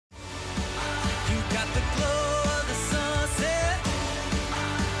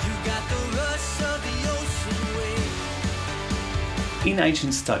In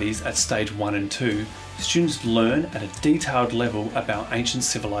ancient studies at stage 1 and 2, students learn at a detailed level about ancient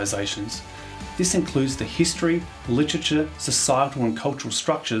civilizations. This includes the history, literature, societal and cultural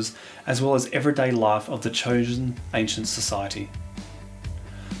structures, as well as everyday life of the chosen ancient society.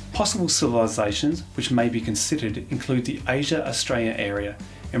 Possible civilizations which may be considered include the Asia-Australia area,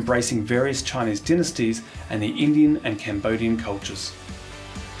 embracing various Chinese dynasties and the Indian and Cambodian cultures.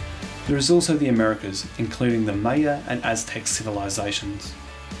 There is also the Americas, including the Maya and Aztec civilizations.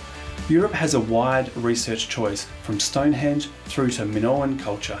 Europe has a wide research choice from Stonehenge through to Minoan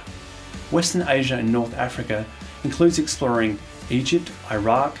culture. Western Asia and North Africa includes exploring Egypt,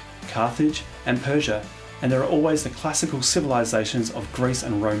 Iraq, Carthage and Persia, and there are always the classical civilizations of Greece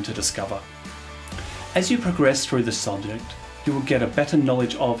and Rome to discover. As you progress through the subject, you will get a better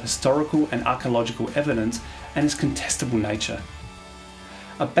knowledge of historical and archaeological evidence and its contestable nature.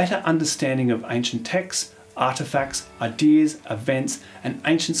 A better understanding of ancient texts, artifacts, ideas, events, and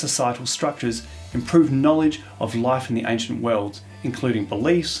ancient societal structures improve knowledge of life in the ancient world, including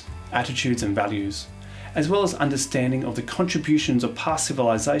beliefs, attitudes and values, as well as understanding of the contributions of past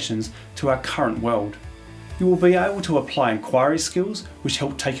civilizations to our current world. You will be able to apply inquiry skills which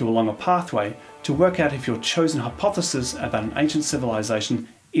help take you along a pathway to work out if your chosen hypothesis about an ancient civilization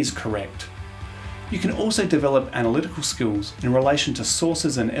is correct. You can also develop analytical skills in relation to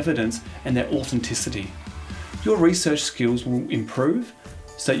sources and evidence and their authenticity. Your research skills will improve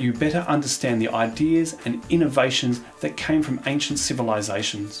so that you better understand the ideas and innovations that came from ancient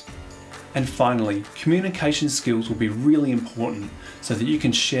civilizations. And finally, communication skills will be really important so that you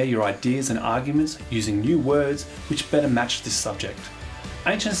can share your ideas and arguments using new words which better match this subject.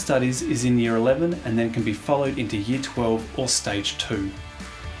 Ancient Studies is in Year 11 and then can be followed into Year 12 or Stage 2.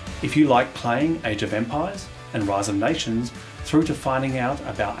 If you like playing Age of Empires and Rise of Nations through to finding out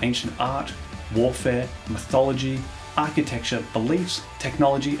about ancient art, warfare, mythology, architecture, beliefs,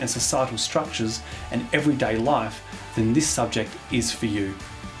 technology and societal structures and everyday life, then this subject is for you.